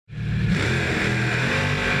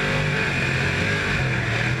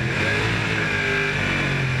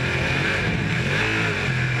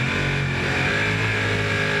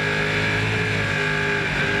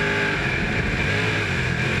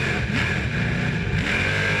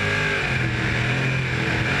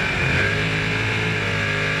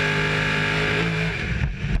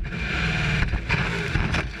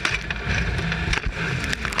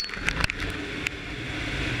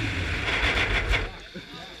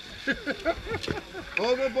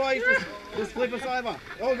All good, boys. Just flip us over.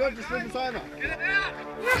 All good, just flip us over. Get it out!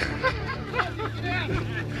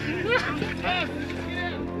 Get out!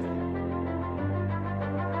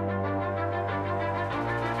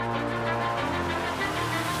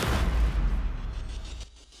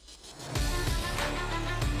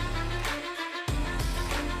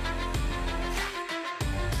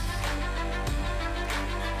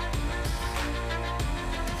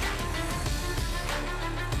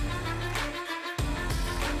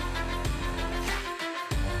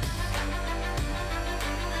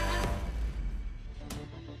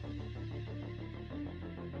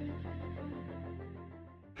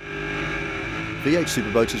 V8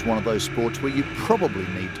 Superboats is one of those sports where you probably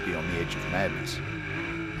need to be on the edge of madness.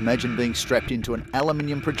 Imagine being strapped into an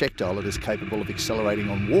aluminium projectile that is capable of accelerating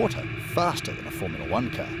on water faster than a Formula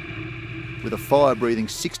 1 car. With a fire-breathing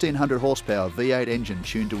 1600 horsepower V8 engine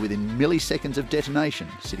tuned to within milliseconds of detonation,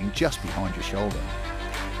 sitting just behind your shoulder.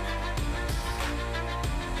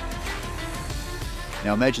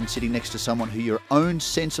 Now imagine sitting next to someone who your own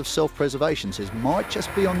sense of self-preservation says might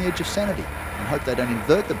just be on the edge of sanity, and hope they don't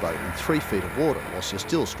invert the boat in 3 feet of water whilst you're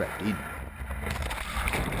still strapped in.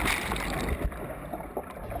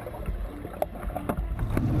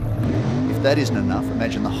 If that isn't enough,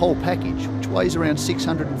 imagine the whole package, which weighs around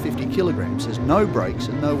 650 kilograms, has no brakes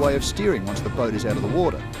and no way of steering once the boat is out of the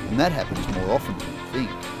water, and that happens more often than you think.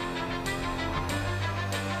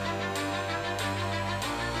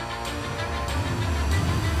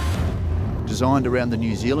 Designed around the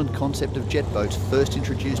New Zealand concept of jet boats first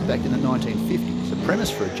introduced back in the 1950s, the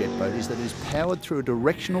premise for a jet boat is that it is powered through a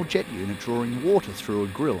directional jet unit drawing water through a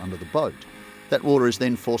grill under the boat. That water is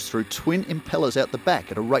then forced through twin impellers out the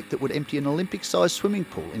back at a rate that would empty an Olympic-sized swimming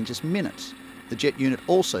pool in just minutes, the jet unit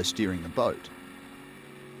also steering the boat.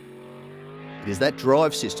 It is that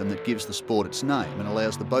drive system that gives the sport its name and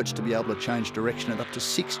allows the boats to be able to change direction at up to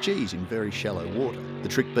 6 Gs in very shallow water. The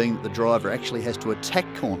trick being that the driver actually has to attack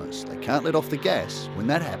corners. They can't let off the gas. When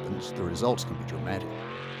that happens, the results can be dramatic.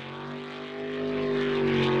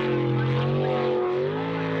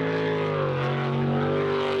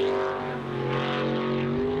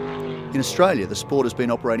 In Australia, the sport has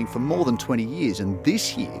been operating for more than 20 years, and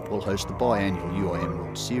this year will host the biannual UIM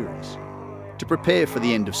World Series. To prepare for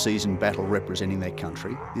the end-of-season battle representing their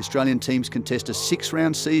country, the Australian teams contest a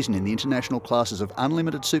 6-round season in the international classes of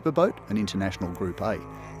Unlimited Superboat and International Group A,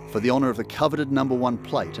 for the honour of the coveted #1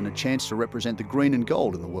 plate and a chance to represent the green and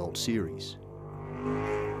gold in the World Series.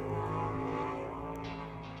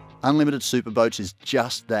 Unlimited Superboats is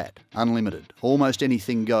just that, unlimited. Almost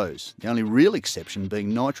anything goes. The only real exception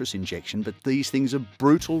being nitrous injection, but these things are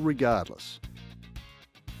brutal regardless.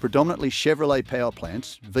 Predominantly Chevrolet power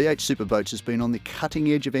plants, V8 Superboats has been on the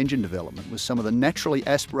cutting edge of engine development, with some of the naturally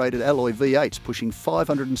aspirated alloy V8s pushing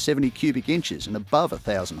 570 cubic inches and above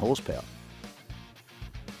 1,000 horsepower.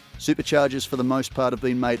 Superchargers for the most part have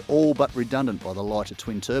been made all but redundant by the lighter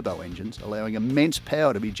twin-turbo engines, allowing immense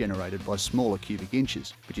power to be generated by smaller cubic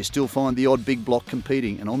inches. But you still find the odd big block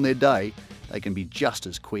competing, and on their day, they can be just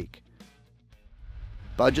as quick.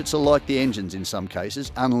 Budgets are like the engines in some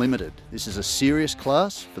cases, unlimited. This is a serious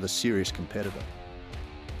class for the serious competitor.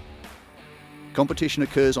 Competition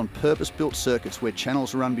occurs on purpose-built circuits where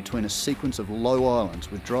channels run between a sequence of low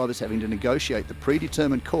islands, with drivers having to negotiate the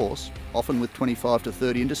predetermined course, often with 25 to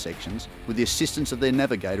 30 intersections, with the assistance of their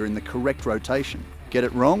navigator in the correct rotation. Get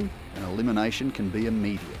it wrong, and elimination can be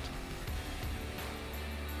immediate.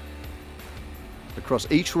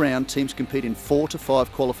 Across each round, teams compete in 4 to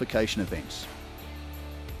 5 qualification events.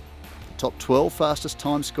 Top 12 fastest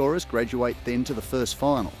time scorers graduate then to the first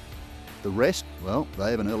final. The rest, well,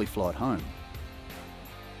 they have an early flight home.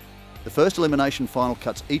 The first elimination final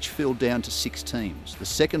cuts each field down to 6 teams, the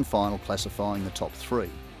second final classifying the top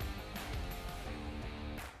 3.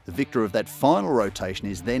 The victor of that final rotation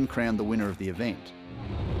is then crowned the winner of the event.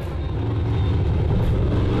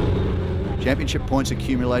 Championship points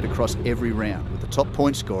accumulate across every round, with the top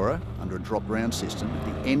point scorer, under a drop round system,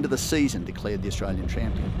 at the end of the season declared the Australian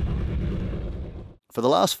champion. For the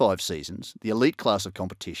last 5 seasons, the elite class of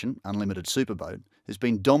competition, Unlimited Superboat, has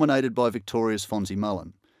been dominated by Victoria's Fonzie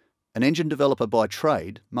Mullen. An engine developer by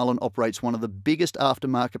trade, Mullen operates one of the biggest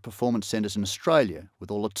aftermarket performance centres in Australia, with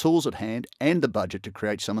all the tools at hand and the budget to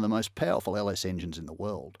create some of the most powerful LS engines in the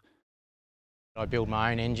world. I build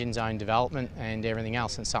my own engines, own development and everything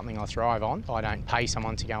else, and it's something I thrive on. I don't pay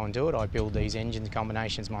someone to go and do it. I build these engine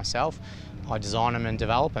combinations myself. I design them and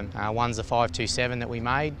develop them. One's the 527 that we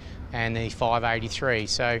made and the 583.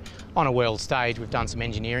 So on a world stage we've done some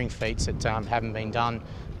engineering feats that haven't been done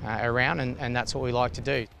around, and that's what we like to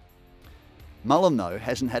do. Mullen, though,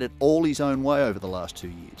 hasn't had it all his own way over the last 2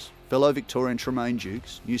 years. Fellow Victorian Tremaine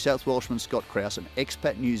Dukes, New South Welshman Scott Krause and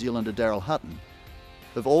expat New Zealander Daryl Hutton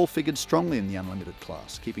have all figured strongly in the Unlimited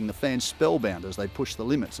class, keeping the fans spellbound as they push the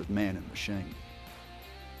limits of man and machine.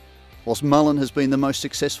 Whilst Mullen has been the most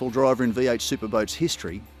successful driver in V8 Superboats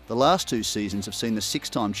history, the last 2 seasons have seen the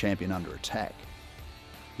 6-time champion under attack.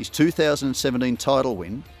 His 2017 title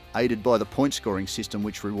win, aided by the point-scoring system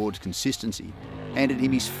which rewards consistency, handed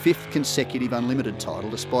him his 5th consecutive Unlimited title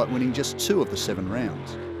despite winning just 2 of the 7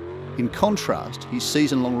 rounds. In contrast, his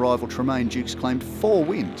season-long rival Tremaine Dukes claimed 4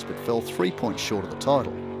 wins but fell 3 points short of the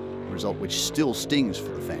title, a result which still stings for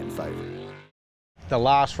the fan favourite. The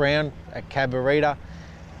last round at Cabarita,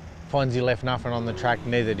 Fonzie left nothing on the track,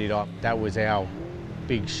 neither did I. That was our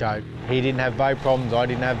big show. He didn't have boat problems, I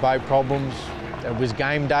didn't have boat problems. It was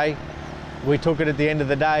game day. We took it at the end of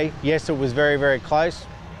the day. Yes, it was very, very close,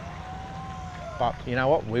 but you know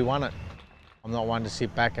what, we won it. I'm not one to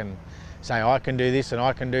sit back and say, I can do this and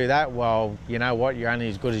I can do that. Well, you know what, you're only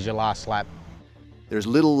as good as your last lap. There is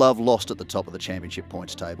little love lost at the top of the championship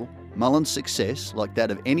points table. Mullen's success, like that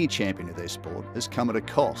of any champion of their sport, has come at a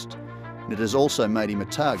cost, and it has also made him a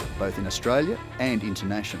target both in Australia and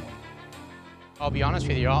internationally. I'll be honest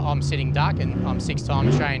with you, I'm sitting duck and I'm 6-time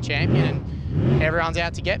Australian champion and everyone's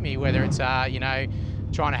out to get me, whether it's, you know,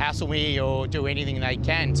 trying to hassle me or do anything they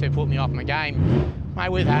can to put me off my game. Mate,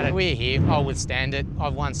 we've had it, we're here, I'll withstand it.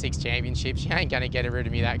 I've won 6 championships, you ain't going to get rid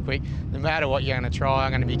of me that quick. No matter what you're going to try,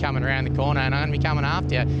 I'm going to be coming around the corner and I'm going to be coming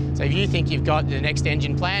after you. So if you think you've got the next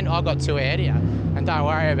engine planned, I've got 2 ahead of you. And don't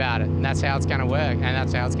worry about it, and that's how it's going to work and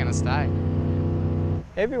that's how it's going to stay.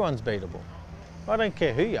 Everyone's beatable. I don't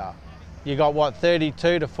care who you are. You got, what,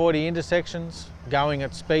 32 to 40 intersections going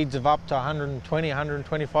at speeds of up to 120,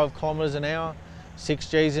 125 kilometres an hour, 6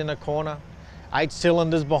 Gs in a corner, 8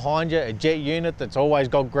 cylinders behind you, a jet unit that's always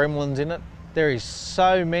got gremlins in it. There is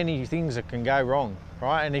so many things that can go wrong,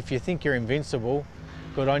 right? And if you think you're invincible,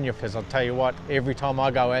 good on you, because I'll tell you what, every time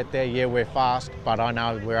I go out there, yeah, we're fast, but I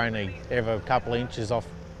know we're only ever a couple of inches off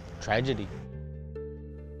tragedy.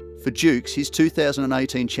 For Dukes, his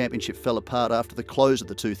 2018 championship fell apart after the close of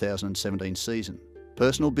the 2017 season.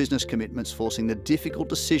 Personal business commitments forcing the difficult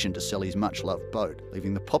decision to sell his much-loved boat,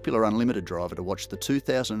 leaving the popular Unlimited driver to watch the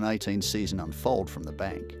 2018 season unfold from the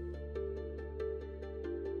bank.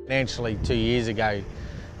 Financially, 2 years ago,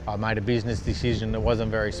 I made a business decision that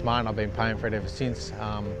wasn't very smart and I've been paying for it ever since.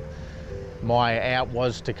 My out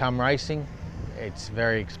was to come racing. It's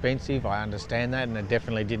very expensive, I understand that, and it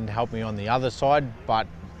definitely didn't help me on the other side,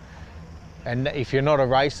 and if you're not a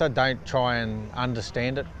racer, don't try and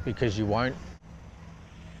understand it, because you won't.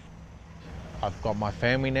 I've got my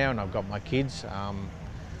family now and I've got my kids.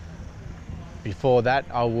 Before that,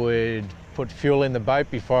 I would put fuel in the boat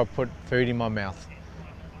before I put food in my mouth,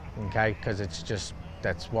 okay? Because it's just,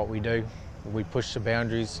 that's what we do. We push the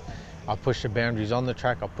boundaries. I push the boundaries on the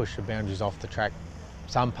track, I push the boundaries off the track.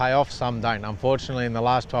 Some pay off, some don't. Unfortunately, in the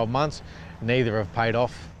last 12 months, neither have paid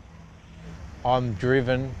off. I'm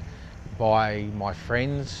driven by my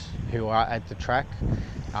friends who are at the track.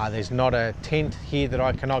 There's not a tent here that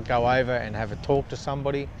I cannot go over and have a talk to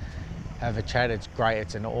somebody, have a chat. It's great,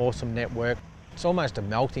 it's an awesome network. It's almost a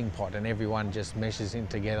melting pot and everyone just meshes in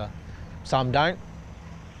together. Some don't,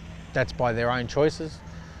 that's by their own choices,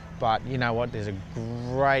 but you know what, there's a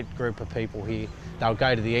great group of people here. They'll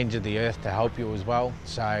go to the edge of the earth to help you as well,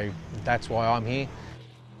 so that's why I'm here.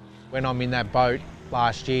 When I'm in that boat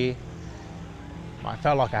last year, I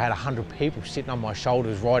felt like I had 100 people sitting on my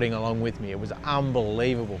shoulders riding along with me. It was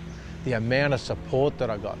unbelievable, the amount of support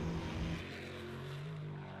that I got.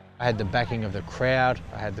 I had the backing of the crowd,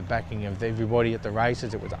 I had the backing of everybody at the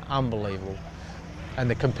races. It was unbelievable. And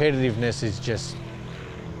the competitiveness is just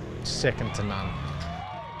second to none.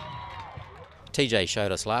 TJ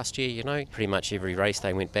showed us last year, you know, pretty much every race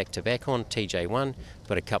they went back to back on, TJ won,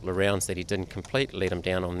 but a couple of rounds that he didn't complete let him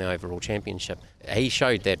down on the overall championship. He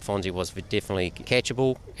showed that Fonzie was definitely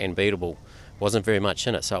catchable and beatable. Wasn't very much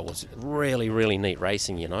in it, so it was really, really neat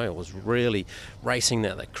racing, you know. It was really racing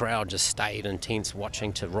that the crowd just stayed intense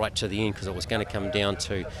watching to right to the end, because it was going to come down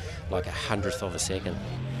to like 1/100th of a second.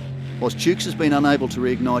 Whilst Dukes has been unable to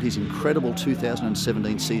reignite his incredible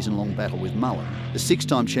 2017 season-long battle with Mullen, the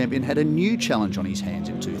 6-time champion had a new challenge on his hands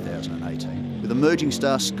in 2018, with emerging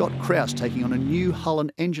star Scott Krause taking on a new hull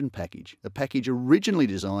and engine package, a package originally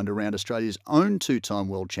designed around Australia's own 2-time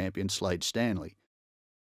world champion Slade Stanley.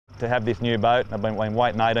 To have this new boat, I've been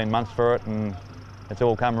waiting 18 months for it, and it's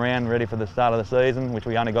all come around ready for the start of the season, which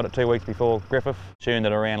we only got it 2 weeks before Griffith. Tuned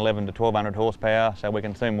at around 11 to 1200 horsepower, so we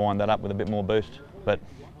can soon wind that up with a bit more boost. But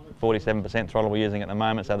 47% throttle we're using at the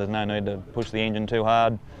moment, so there's no need to push the engine too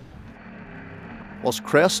hard. Whilst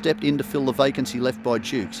Krause stepped in to fill the vacancy left by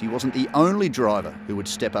Dukes, he wasn't the only driver who would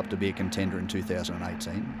step up to be a contender in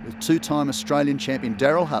 2018, with two-time Australian champion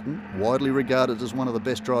Daryl Hutton, widely regarded as one of the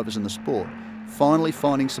best drivers in the sport, finally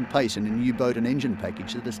finding some pace in a new boat and engine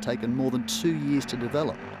package that has taken more than 2 years to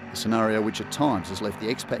develop, a scenario which at times has left the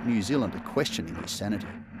expat New Zealander questioning his sanity.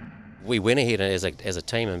 We went ahead as a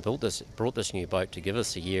team and brought this new boat to give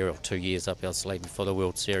us a year or 2 years up our sleeve before the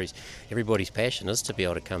World Series. Everybody's passion is to be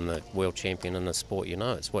able to become the world champion in the sport, you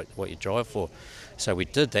know, it's what you drive for. So we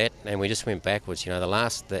did that and we just went backwards. You know,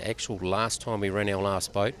 the actual last time we ran our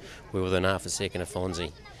last boat, we were within half a second of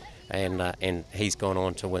Fonzie. And he's gone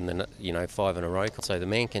on to win the 5 in a row. So the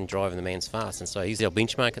man can drive and the man's fast, and so he's our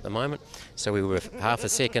benchmark at the moment. So we were half a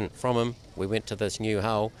second from him. We went to this new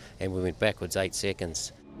hull and we went backwards 8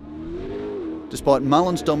 seconds. Despite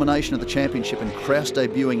Mullen's domination of the championship and Krause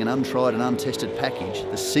debuting an untried and untested package,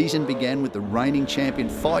 the season began with the reigning champion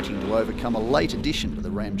fighting to overcome a late addition to the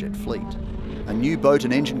Ramjet fleet. A new boat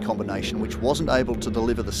and engine combination which wasn't able to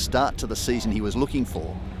deliver the start to the season he was looking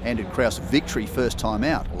for, handed Krause victory first time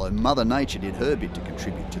out, although Mother Nature did her bit to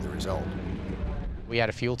contribute to the result. We had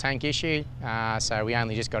a fuel tank issue, so we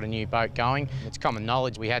only just got a new boat going. It's common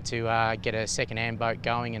knowledge we had to get a second-hand boat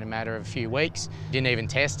going in a matter of a few weeks. Didn't even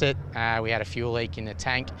test it. We had a fuel leak in the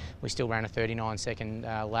tank. We still ran a 39-second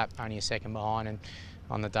lap, only a second behind, and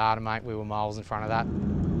on the data, mate, we were miles in front of that.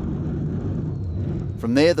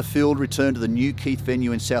 From there, the field returned to the new Keith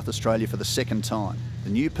venue in South Australia for the second time. The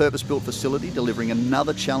new purpose-built facility delivering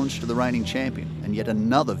another challenge to the reigning champion and yet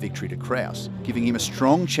another victory to Krause, giving him a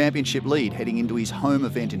strong championship lead heading into his home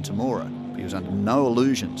event in Temora. But he was under no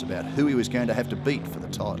illusions about who he was going to have to beat for the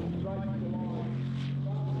title.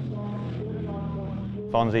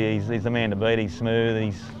 Fonzie, he's the man to beat. He's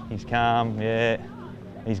smooth, he's calm, yeah.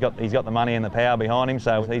 He's got the money and the power behind him,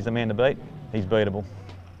 so he's the man to beat. He's beatable.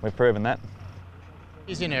 We've proven that.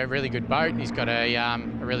 He's in a really good boat. He's got a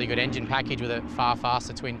really good engine package with a far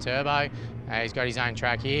faster twin turbo. He's got his own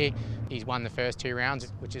track here. He's won the first 2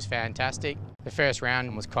 rounds, which is fantastic. The first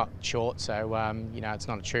round was cut short, so it's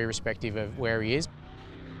not a true respective of where he is.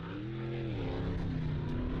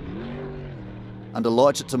 Under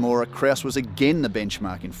lights at Temora, Krause was again the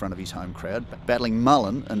benchmark in front of his home crowd, battling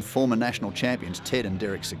Mullen and former national champions Ted and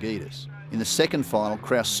Derek Sagidis. In the second final,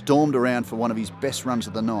 Krause stormed around for one of his best runs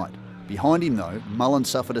of the night. Behind him though, Mullen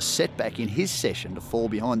suffered a setback in his session to fall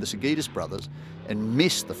behind the Sagidis brothers and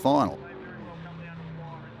missed the final.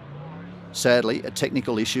 Sadly, a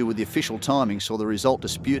technical issue with the official timing saw the result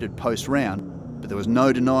disputed post-round, but there was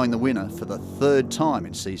no denying the winner for the 3rd time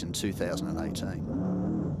in season 2018.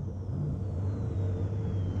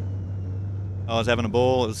 I was having a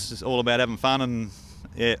ball. It was just all about having fun, and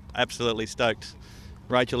yeah, absolutely stoked.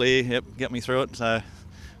 Rachel here, yep, got me through it. So,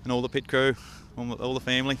 and all the pit crew, all the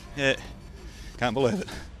family, yeah, can't believe it.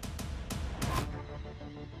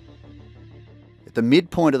 At the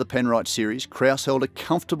midpoint of the Penrite series, Krause held a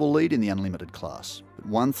comfortable lead in the Unlimited class. But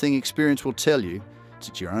one thing experience will tell you, is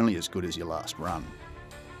that you're only as good as your last run.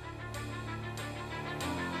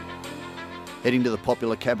 Heading to the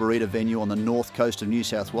popular Cabarita venue on the north coast of New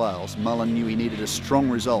South Wales, Mullen knew he needed a strong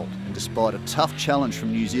result, and despite a tough challenge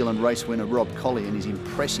from New Zealand race winner Rob Colley and his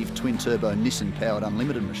impressive twin-turbo Nissan-powered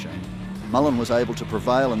Unlimited machine, Mullen was able to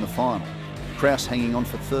prevail in the final, Krause hanging on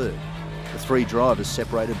for 3rd. The 3 drivers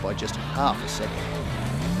separated by just half a second.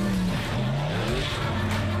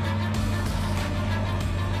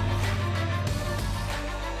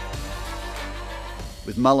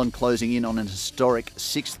 With Mullen closing in on an historic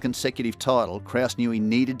 6th consecutive title, Krause knew he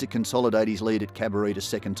needed to consolidate his lead at Cabarita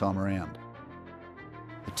second time around.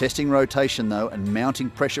 The testing rotation though and mounting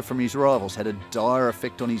pressure from his rivals had a dire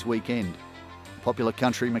effect on his weekend. The popular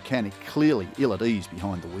country mechanic clearly ill at ease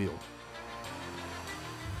behind the wheel.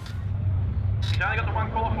 He's only got the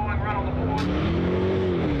 1 qualifying run on the board.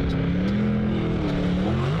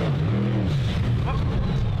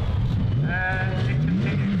 And it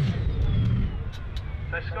continues.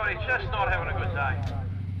 So Scotty's just not having a good day.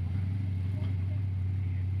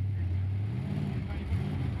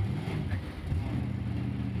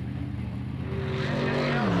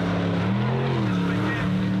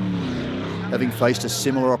 Having faced a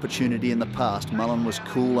similar opportunity in the past, Mullen was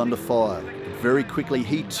cool under fire. But very quickly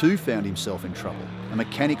he too found himself in trouble. A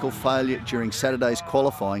mechanical failure during Saturday's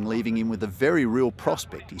qualifying leaving him with a very real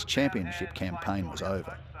prospect his championship campaign was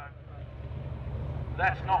over.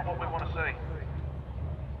 That's not what we want to see.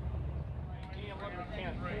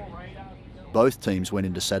 Both teams went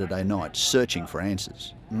into Saturday night searching for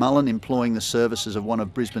answers. Mullen employing the services of one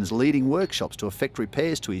of Brisbane's leading workshops to effect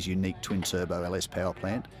repairs to his unique twin-turbo LS power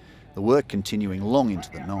plant, the work continuing long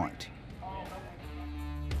into the night.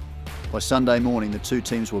 By Sunday morning, the two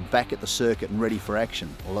teams were back at the circuit and ready for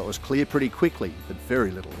action, although it was clear pretty quickly that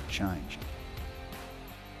very little had changed.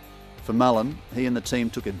 For Mullen, he and the team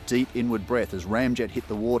took a deep inward breath as Ramjet hit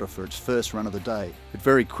the water for its first run of the day. But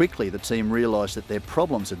very quickly, the team realised that their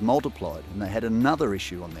problems had multiplied and they had another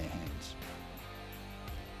issue on their hands.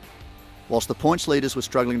 Whilst the points leaders were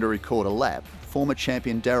struggling to record a lap, former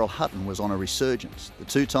champion Daryl Hutton was on a resurgence, the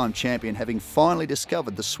two-time champion having finally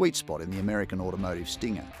discovered the sweet spot in the American automotive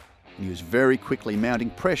stinger. And he was very quickly mounting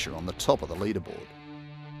pressure on the top of the leaderboard.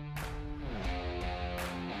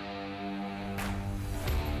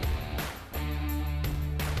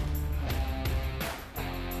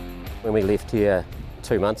 When we left here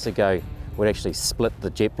 2 months ago, we'd actually split the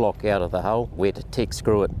jet block out of the hull. We had to tech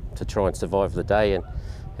screw it to try and survive the day, and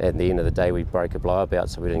at the end of the day we broke a blowout,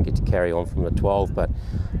 so we didn't get to carry on from the 12. But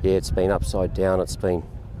yeah, it's been upside down, it's been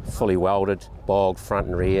fully welded, bogged front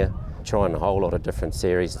and rear, trying a whole lot of different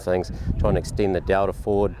series of things, trying to extend the delta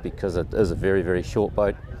forward because it is a very, very short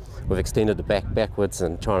boat. We've extended the back backwards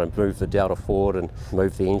and trying to move the delta forward and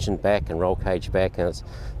move the engine back and roll cage back, and it's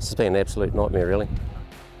just been an absolute nightmare really.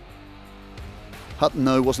 Hutton,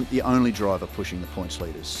 though, wasn't the only driver pushing the points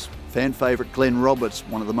leaders. Fan favourite Glenn Roberts,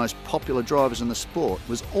 one of the most popular drivers in the sport,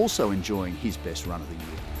 was also enjoying his best run of the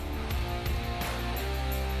year.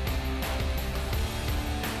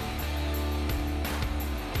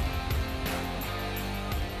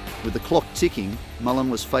 With the clock ticking,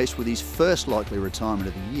 Mullen was faced with his first likely retirement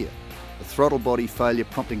of the year, a throttle body failure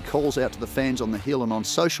prompting calls out to the fans on the hill and on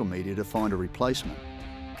social media to find a replacement.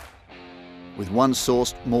 With one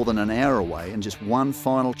sourced more than an hour away and just one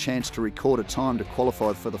final chance to record a time to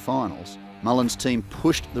qualify for the finals, Mullen's team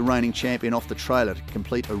pushed the reigning champion off the trailer to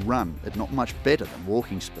complete a run at not much better than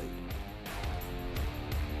walking speed.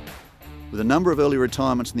 With a number of early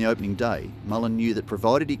retirements in the opening day, Mullen knew that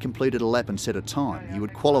provided he completed a lap and set a time, he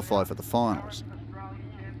would qualify for the finals.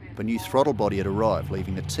 But a new throttle body had arrived,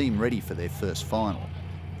 leaving the team ready for their first final.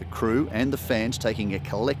 The crew and the fans taking a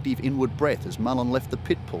collective inward breath as Mullen left the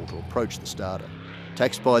pit pool to approach the starter.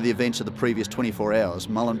 Taxed by the events of the previous 24 hours,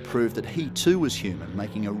 Mullen proved that he too was human,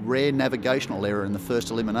 making a rare navigational error in the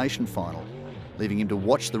first elimination final, leaving him to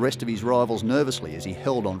watch the rest of his rivals nervously as he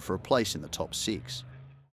held on for a place in the top 6.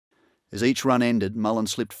 As each run ended, Mullen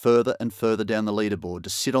slipped further and further down the leaderboard to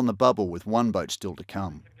sit on the bubble with one boat still to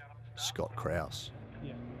come, Scott Krause.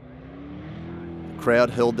 The crowd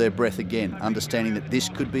held their breath again, understanding that this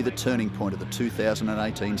could be the turning point of the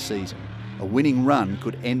 2018 season. A winning run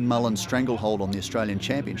could end Mullen's stranglehold on the Australian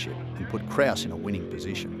Championship and put Krause in a winning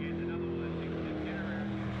position.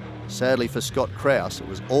 Sadly for Scott Krause, it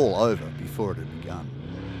was all over before it had begun.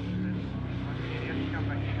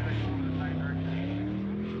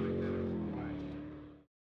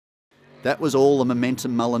 That was all the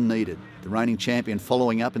momentum Mullen needed, the reigning champion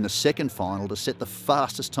following up in the second final to set the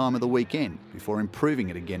fastest time of the weekend before improving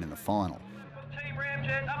it again in the final. Team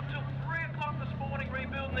Ramjet up till 3 o'clock this morning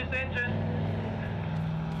rebuilding this engine.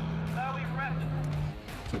 We've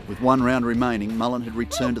wrapped. With one round remaining, Mullen had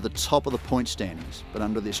returned to the top of the point standings, but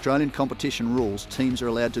under the Australian competition rules, teams are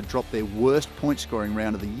allowed to drop their worst point scoring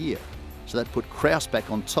round of the year, so that put Krause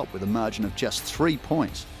back on top with a margin of just 3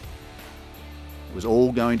 points. It was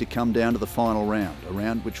all going to come down to the final round, a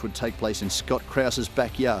round which would take place in Scott Krause's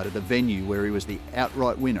backyard at a venue where he was the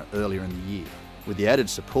outright winner earlier in the year, with the added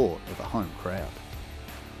support of a home crowd.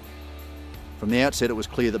 From the outset, it was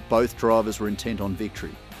clear that both drivers were intent on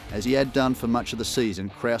victory. As he had done for much of the season,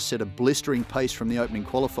 Krause set a blistering pace from the opening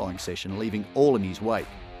qualifying session, leaving all in his wake.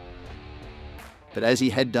 But as he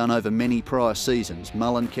had done over many prior seasons,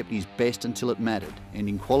 Mullen kept his best until it mattered,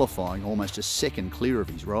 ending qualifying almost a second clear of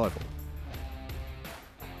his rival.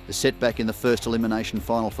 The setback in the first elimination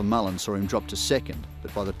final for Mullen saw him drop to second,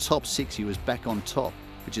 but by the top 6 he was back on top,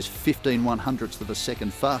 which is 15 100ths of a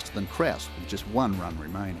second faster than Krause with just one run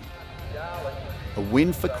remaining. A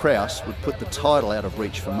win for Krause would put the title out of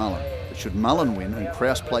reach for Mullen, but should Mullen win and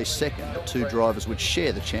Krause place second, the two drivers would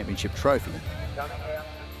share the championship trophy.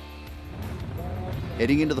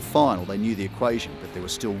 Heading into the final, they knew the equation, but there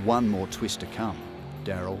was still one more twist to come: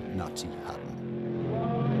 Daryl "Nutsy" Hutton.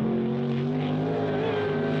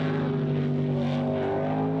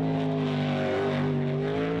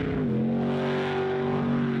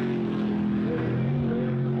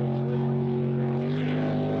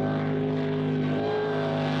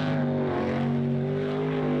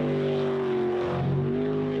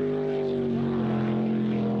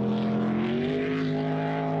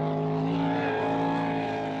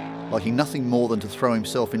 Liking nothing more than to throw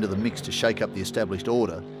himself into the mix to shake up the established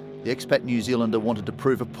order, the expat New Zealander wanted to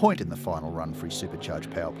prove a point in the final run for his supercharged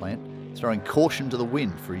power plant, throwing caution to the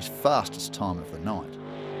wind for his fastest time of the night.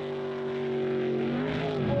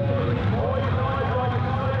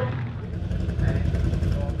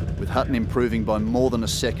 Hutton improving by more than a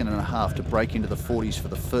second and a half to break into the 40s for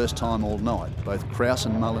the first time all night, both Krause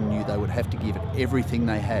and Mullen knew they would have to give it everything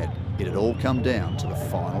they had. It had all come down to the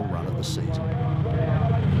final run of the season.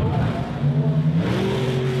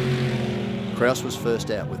 Krause was first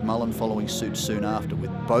out, with Mullen following suit soon after,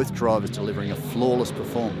 with both drivers delivering a flawless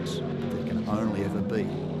performance. But there can only ever be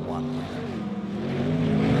one winner.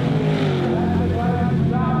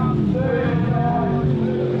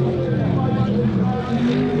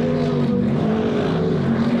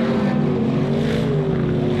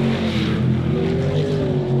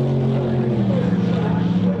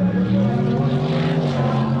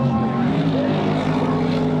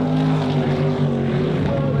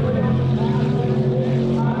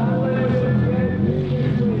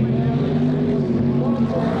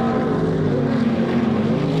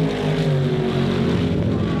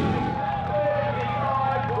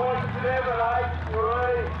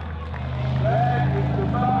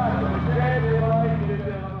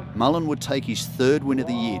 Mullen would take his third win of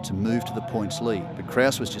the year to move to the points lead, but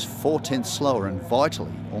Krause was just 4/10 slower and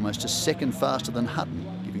vitally almost a second faster than Hutton,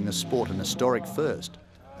 giving the sport an historic first,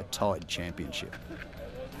 a tied championship.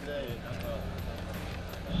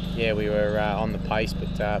 Yeah, we were on the pace,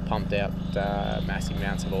 but pumped out massive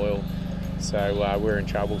amounts of oil, so we were in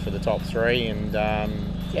trouble for the top three, and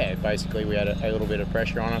yeah, basically we had a little bit of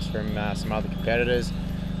pressure on us from some other competitors.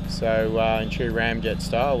 So in true ramjet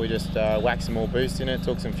style, we just whacked some more boost in it,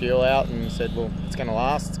 took some fuel out and said, well, it's going to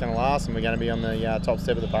last, and we're going to be on the top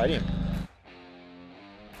step of the podium.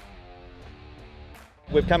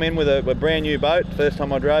 We've come in with a brand new boat, first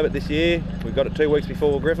time I drove it this year. We've got it 2 weeks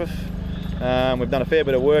before Griffith. We've done a fair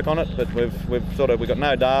bit of work on it, but we've got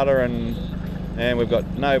no data and we've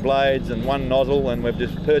got no blades and one nozzle, and we've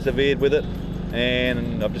just persevered with it.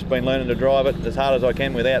 And I've just been learning to drive it as hard as I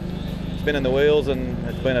can without spinning the wheels, and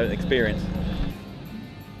it's been an experience.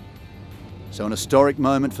 So an historic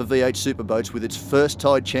moment for V8 Superboats with its first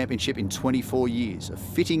tied championship in 24 years, a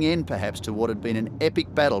fitting end perhaps to what had been an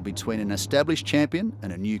epic battle between an established champion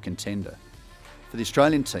and a new contender. For the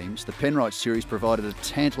Australian teams, the Penrite Series provided a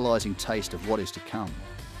tantalising taste of what is to come.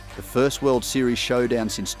 The first World Series showdown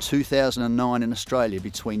since 2009 in Australia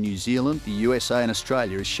between New Zealand, the USA and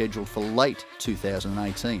Australia is scheduled for late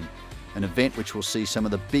 2018. An event which will see some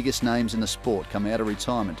of the biggest names in the sport come out of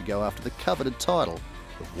retirement to go after the coveted title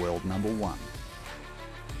of World #1.